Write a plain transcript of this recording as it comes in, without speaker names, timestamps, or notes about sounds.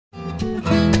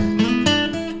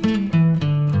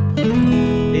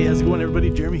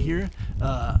Jeremy here.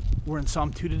 We're in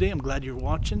Psalm 2 today. I'm glad you're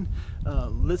watching.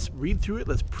 Let's read through it,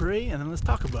 let's pray, and then let's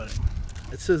talk about it.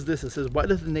 It says this, it says, "Why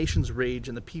do the nations rage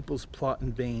and the peoples plot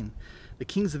in vain? The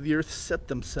kings of the earth set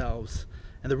themselves,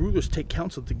 and the rulers take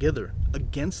counsel together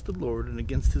against the Lord and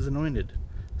against his anointed,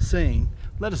 saying,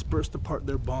 let us burst apart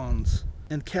their bonds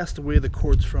and cast away the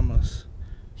cords from us.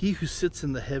 He who sits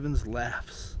in the heavens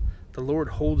laughs. The Lord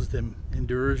holds them in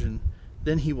derision.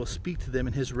 Then he will speak to them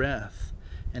in his wrath,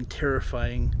 and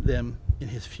terrifying them in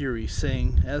his fury,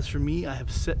 saying, as for me, I have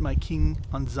set my king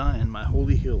on Zion, my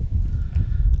holy hill.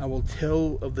 I will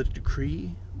tell of the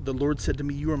decree. The Lord said to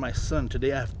me, you are my son.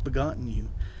 Today I have begotten you.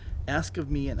 Ask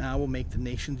of me, and I will make the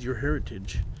nations your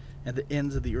heritage, and the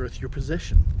ends of the earth your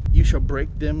possession. You shall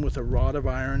break them with a rod of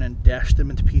iron, and dash them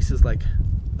into pieces like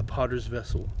a potter's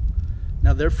vessel.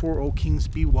 Now therefore, O kings,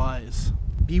 be wise.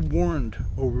 Be warned,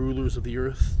 O rulers of the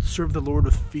earth. Serve the Lord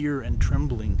with fear and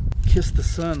trembling. Kiss the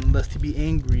Son, lest he be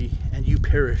angry, and you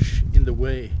perish in the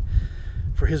way,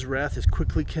 for his wrath is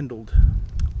quickly kindled.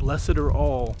 Blessed are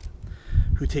all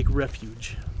who take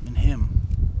refuge in him."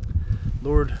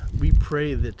 Lord, we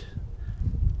pray that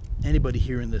anybody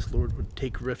hearing this, Lord, would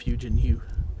take refuge in you.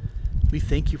 We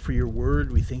thank you for your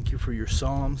word. We thank you for your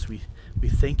psalms. We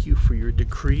thank you for your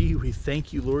decree. We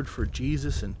thank you, Lord, for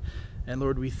Jesus. And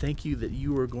Lord, we thank you that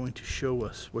you are going to show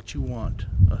us what you want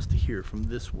us to hear from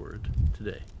this word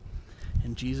today.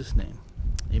 In Jesus' name,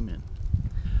 amen.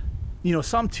 You know,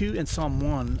 Psalm 2 and Psalm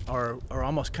 1 are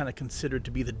almost kind of considered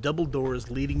to be the double doors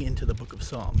leading into the book of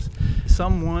Psalms.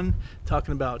 Psalm 1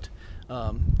 talking about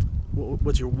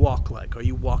what's your walk like? Are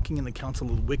you walking in the counsel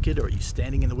of the wicked? Are you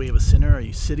standing in the way of a sinner? Are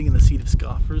you sitting in the seat of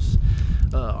scoffers?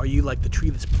 Are you like the tree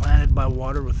that's planted by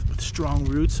water with strong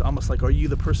roots? Almost like, are you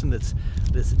the person that's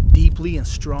deeply and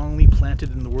strongly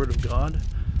planted in the Word of God?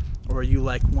 Or are you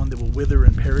like one that will wither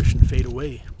and perish and fade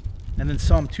away? And then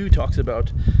Psalm 2 talks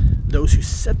about those who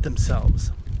set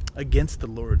themselves against the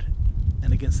Lord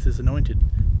and against his anointed,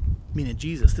 meaning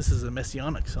Jesus. This is a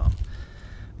messianic psalm.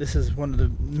 This is one of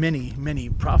the many, many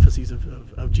prophecies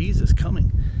of Jesus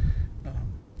coming.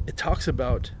 It talks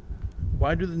about,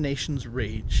 why do the nations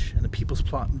rage and the peoples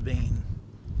plot in vain?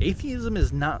 Atheism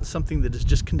is not something that is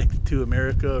just connected to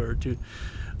America or to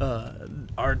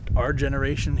our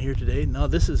generation here today. No,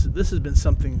 this has been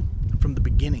something from the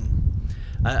beginning.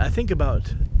 I think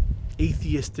about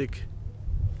atheistic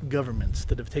governments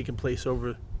that have taken place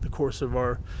over the course of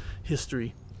our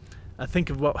history. I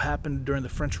think of what happened during the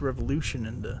French Revolution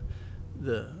and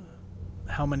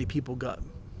how many people got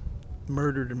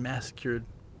murdered and massacred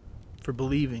for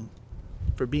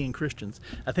being Christians.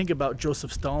 I think about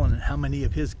Joseph Stalin and how many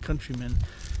of his countrymen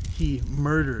he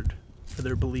murdered for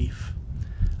their belief.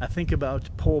 I think about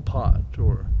Pol Pot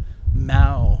or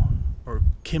Mao or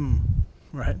Kim,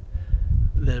 right?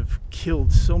 That have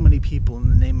killed so many people in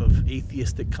the name of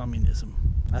atheistic communism.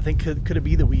 I think could it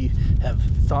be that we have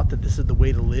thought that this is the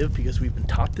way to live because we've been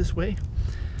taught this way?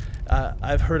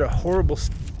 I've heard a horrible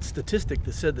statistic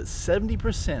that said that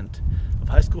 70% of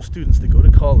high school students that go to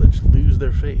college lose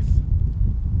their faith.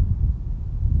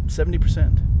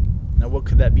 70%. Now what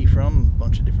could that be from? A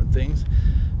bunch of different things.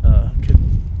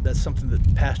 That's something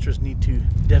that pastors need to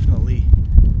definitely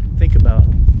think about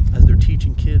as they're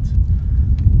teaching kids.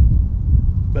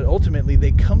 But ultimately,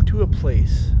 they come to a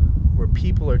place where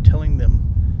people are telling them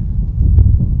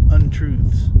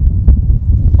untruths,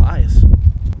 lies.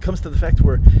 It comes to the fact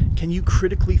where, can you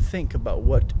critically think about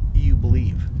what you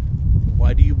believe?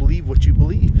 Why do you believe what you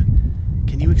believe?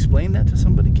 Can you explain that to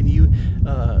somebody? Can you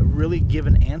really give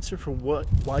an answer for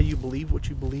why you believe what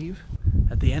you believe?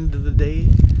 At the end of the day,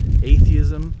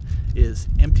 atheism is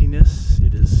emptiness.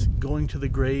 It is going to the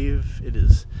grave. It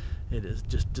is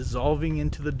just dissolving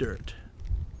into the dirt.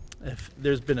 If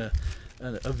there's been a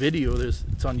video,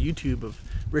 it's on YouTube, of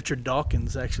Richard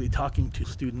Dawkins actually talking to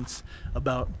students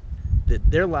about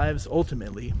that their lives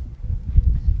ultimately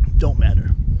don't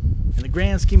matter. In the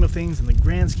grand scheme of things, in the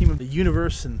grand scheme of the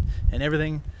universe and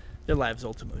everything, their lives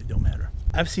ultimately don't matter.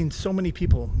 I've seen so many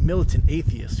people, militant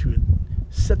atheists, who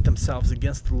set themselves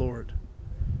against the Lord.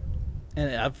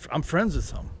 And I'm friends with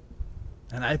some.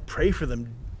 And I pray for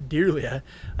them dearly.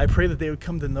 I pray that they would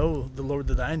come to know the Lord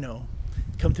that I know.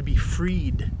 Come to be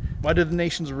freed. Why do the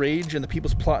nations rage and the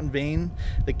peoples plot in vain?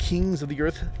 The kings of the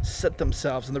earth set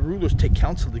themselves, and the rulers take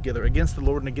counsel together against the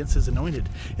Lord and against his anointed.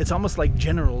 It's almost like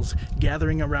generals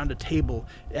gathering around a table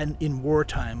and in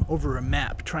wartime over a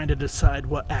map, trying to decide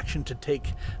what action to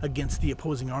take against the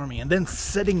opposing army, and then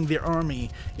setting their army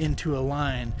into a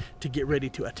line to get ready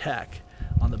to attack.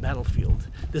 on the battlefield.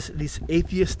 This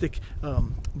atheistic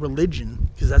religion,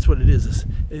 because that's what it is.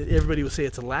 Everybody will say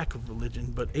it's a lack of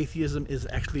religion, but atheism is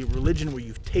actually a religion where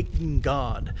you've taken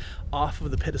God off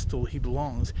of the pedestal he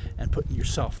belongs and put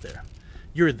yourself there.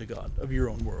 You're the God of your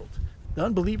own world. The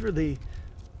unbeliever, they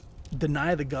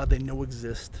deny the God they know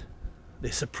exists.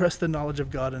 They suppress the knowledge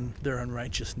of God in their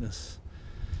unrighteousness.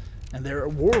 And they're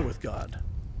at war with God.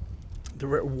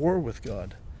 They're at war with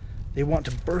God. They want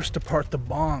to burst apart the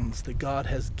bonds that God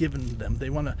has given them. They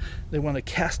want to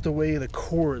cast away the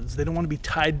cords. They don't want to be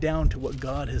tied down to what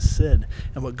God has said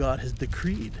and what God has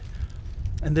decreed.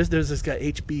 And there's this guy,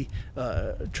 H.B.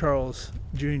 Charles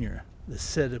Jr., that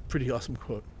said a pretty awesome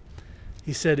quote.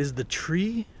 He said, "Is the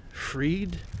tree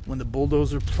freed when the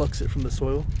bulldozer plucks it from the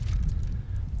soil?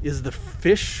 Is the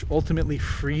fish ultimately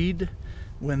freed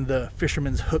when the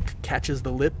fisherman's hook catches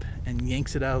the lip and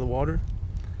yanks it out of the water?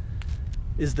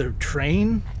 Is the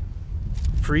train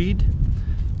freed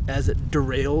as it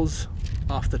derails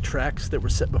off the tracks that were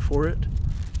set before it?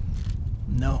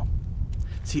 No.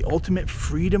 See, ultimate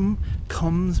freedom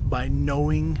comes by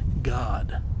knowing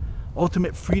God.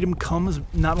 Ultimate freedom comes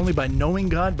not only by knowing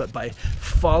God, but by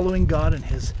following God and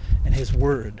His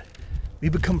Word. We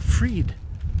become freed.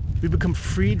 We become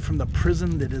freed from the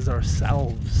prison that is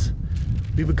ourselves.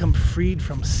 We become freed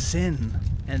from sin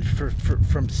and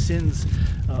from sin's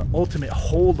ultimate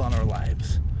hold on our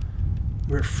lives.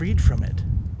 We're freed from it.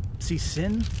 See,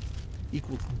 sin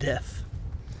equals death.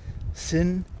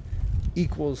 Sin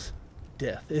equals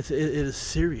death. It is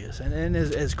serious. And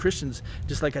as Christians,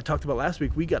 just like I talked about last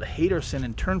week, we got to hate our sin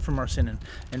and turn from our sin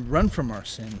and run from our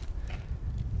sin.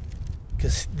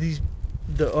 Because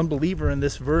the unbeliever in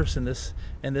this verse, in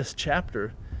this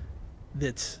chapter,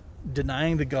 that's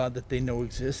denying the God that they know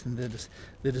exists and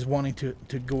that is wanting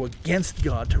to go against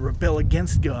God, to rebel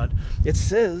against God. It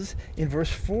says in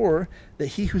verse 4 that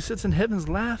he who sits in heavens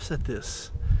laughs at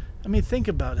this. I mean, think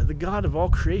about it. The God of all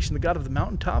creation, the God of the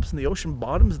mountaintops and the ocean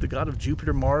bottoms, the God of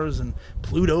Jupiter, Mars, and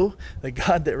Pluto, the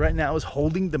God that right now is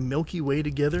holding the Milky Way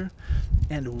together,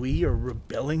 and we are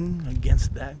rebelling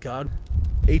against that God.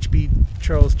 H.B.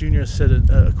 Charles Jr. said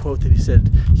a quote that he said,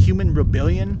 "Human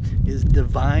rebellion is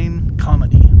divine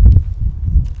comedy."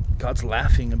 God's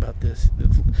laughing about this.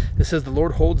 It says the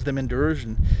Lord holds them in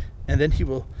derision, and then he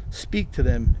will speak to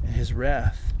them in his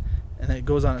wrath. And then it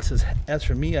goes on, it says, "As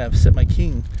for me, I have set my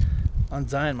king on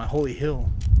Zion, my holy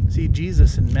hill." See,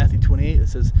 Jesus in Matthew 28, it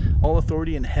says, "All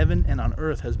authority in heaven and on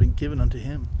earth has been given unto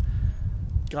him."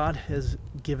 God has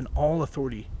given all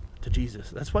authority to Jesus.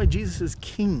 That's why Jesus is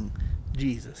King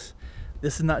Jesus.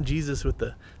 This is not Jesus with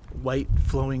the white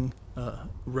flowing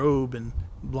robe and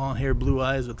blonde hair, blue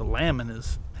eyes with the lamb in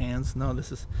his hands. No,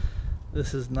 this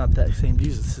is not that same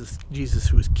Jesus. This is Jesus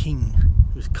who is King,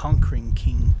 who is conquering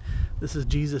King. This is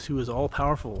Jesus who is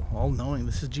all-powerful, all-knowing.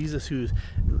 This is Jesus who,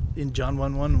 in John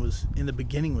 1:1, was in the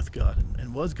beginning with God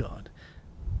and was God.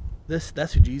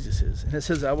 That's who Jesus is. And it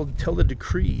says, "I will tell the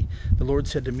decree. The Lord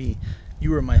said to me,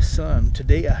 you are my son.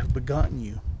 Today I have begotten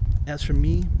you. As for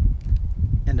me,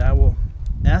 and I will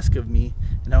ask of me,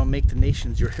 and I will make the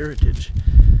nations your heritage."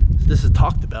 This is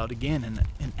talked about again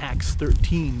in Acts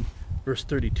 13, verse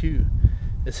 32.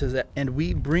 It says that, "And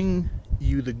we bring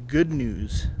you the good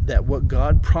news that what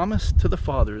God promised to the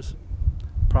fathers,"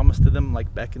 promised to them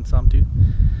like back in Psalm 2,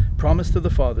 "promised to the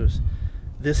fathers,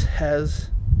 this has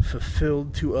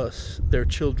fulfilled to us, their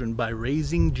children, by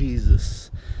raising Jesus.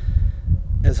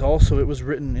 As also it was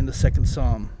written in the second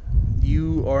Psalm,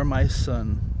 you are my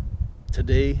son.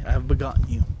 Today I have begotten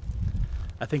you."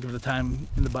 I think of the time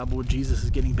in the Bible where Jesus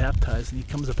is getting baptized and he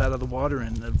comes up out of the water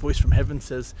and a voice from heaven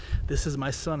says, "This is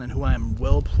my son in whom I am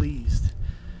well pleased."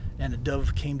 And a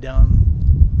dove came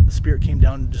down, the Spirit came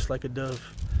down just like a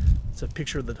dove. It's a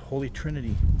picture of the Holy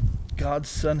Trinity. God's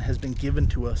Son has been given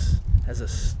to us as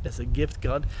a gift.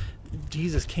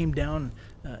 Jesus came down,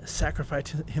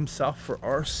 sacrificed himself for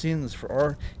our sins, for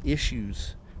our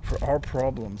issues, for our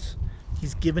problems.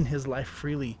 He's given his life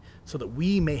freely so that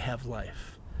we may have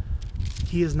life.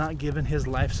 He has not given his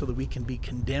life so that we can be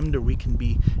condemned or we can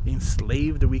be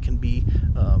enslaved or we can be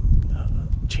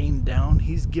chained down.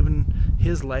 He's given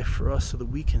his life for us so that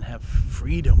we can have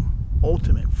freedom,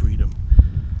 ultimate freedom.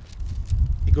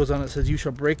 It goes on, it says, "You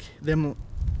shall break them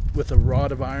with a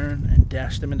rod of iron and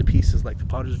dash them into pieces like the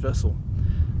potter's vessel."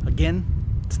 Again,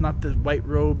 it's not the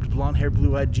white-robed, blonde-haired,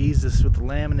 blue-eyed Jesus with the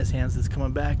lamb in his hands that's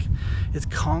coming back. It's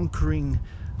conquering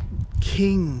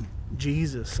King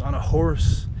Jesus on a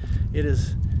horse. It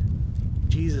is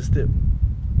Jesus that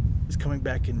is coming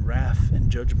back in wrath and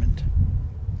judgment.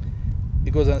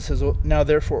 It goes on, it says, "Now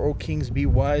therefore, O kings, be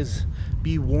wise,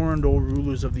 be warned, O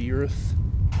rulers of the earth.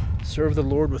 Serve the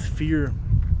Lord with fear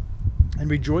and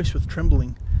rejoice with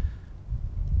trembling.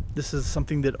 This is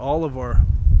something that all of our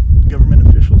government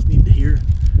officials need to hear.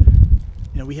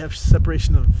 We have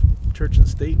separation of church and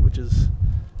state, which is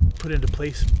put into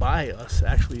place by us,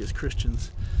 actually, as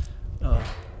Christians.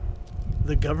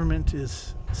 The government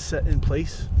is set in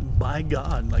place by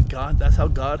God. Like God, that's how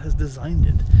God has designed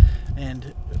it.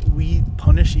 And we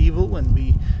punish evil, and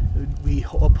we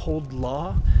uphold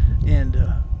law. And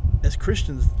as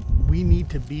Christians, we need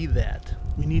to be that.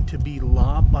 We need to be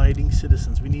law-abiding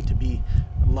citizens. We need to be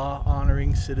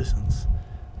law-honoring citizens.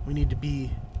 We need to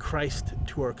be Christ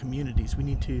to our communities. We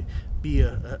need to be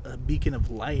a beacon of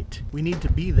light. We need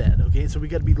to be that, okay? So we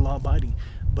got to be law-abiding.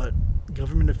 But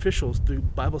government officials, the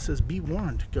Bible says, be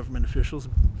warned, government officials,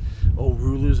 oh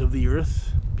rulers of the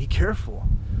earth, be careful.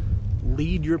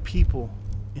 Lead your people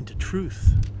into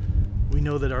truth. We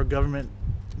know that our government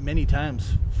many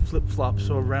times flip-flops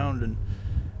around, and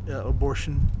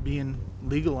abortion being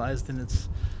legalized, and it's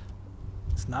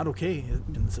not okay,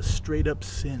 and it's a straight-up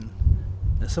sin.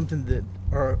 It's something that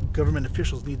our government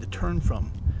officials need to turn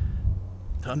from,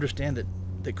 to understand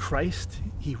that Christ,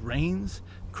 he reigns,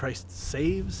 Christ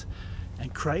saves,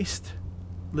 and Christ,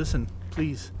 listen,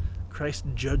 please, Christ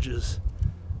judges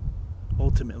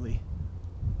ultimately.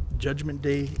 Judgment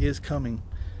day is coming.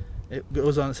 It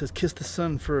goes on, it says, kiss the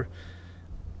Son, for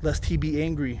lest he be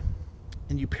angry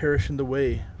and you perish in the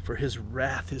way, for his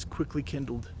wrath is quickly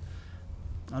kindled.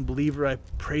 Unbeliever, I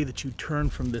pray that you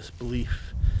turn from this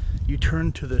belief. You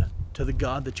turn to the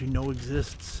God that you know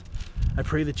exists. I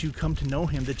pray that you come to know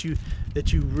him, that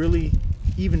you really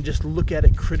even just look at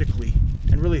it critically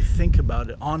and really think about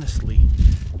it honestly.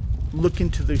 Look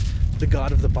into the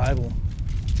God of the Bible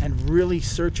and really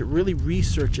search it, really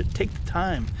research it. Take the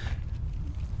time.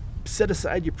 Set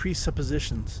aside your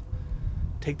presuppositions.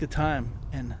 Take the time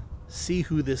and see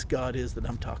who this God is that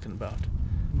I'm talking about.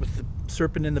 With the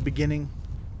serpent in the beginning,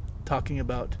 talking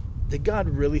about, did God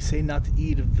really say not to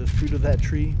eat of the fruit of that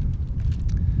tree?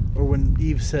 Or when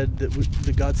Eve said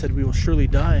that God said we will surely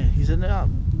die, he said, no,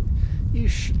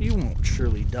 you won't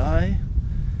surely die.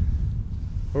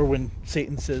 Or when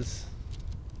Satan says,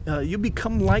 you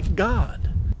become like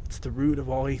God. It's the root of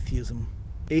all atheism.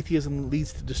 Atheism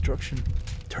leads to destruction.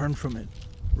 Turn from it.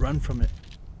 Run from it.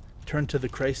 Turn to the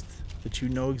Christ that you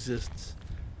know exists.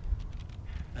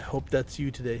 I hope that's you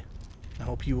today. I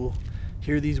hope you will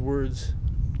hear these words,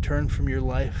 turn from your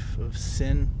life of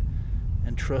sin,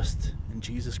 and trust in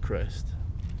Jesus Christ.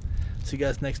 See you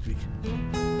guys next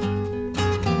week.